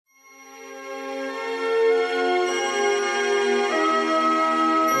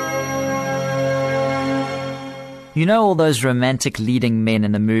You know all those romantic leading men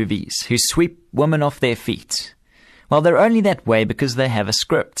in the movies who sweep women off their feet? Well, they're only that way because they have a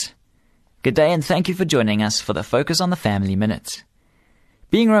script. Good day and thank you for joining us for the Focus on the Family Minute.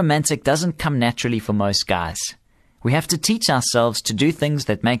 Being romantic doesn't come naturally for most guys. We have to teach ourselves to do things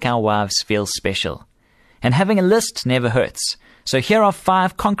that make our wives feel special. And having a list never hurts. So here are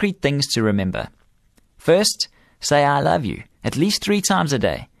 5 concrete things to remember. First, say I love you at least 3 times a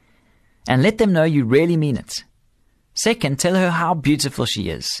day. And let them know you really mean it. Second, tell her how beautiful she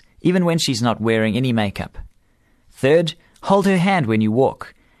is, even when she's not wearing any makeup. Third, hold her hand when you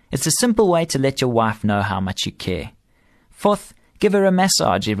walk. It's a simple way to let your wife know how much you care. Fourth, give her a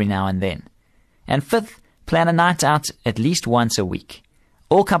massage every now and then. And fifth, plan a night out at least once a week.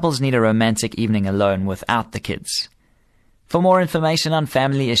 All couples need a romantic evening alone without the kids. For more information on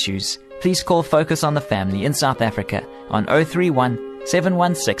family issues, please call Focus on the Family in South Africa on 031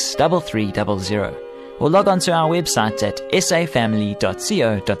 716 3300 or log on to our website at safamily.co.za.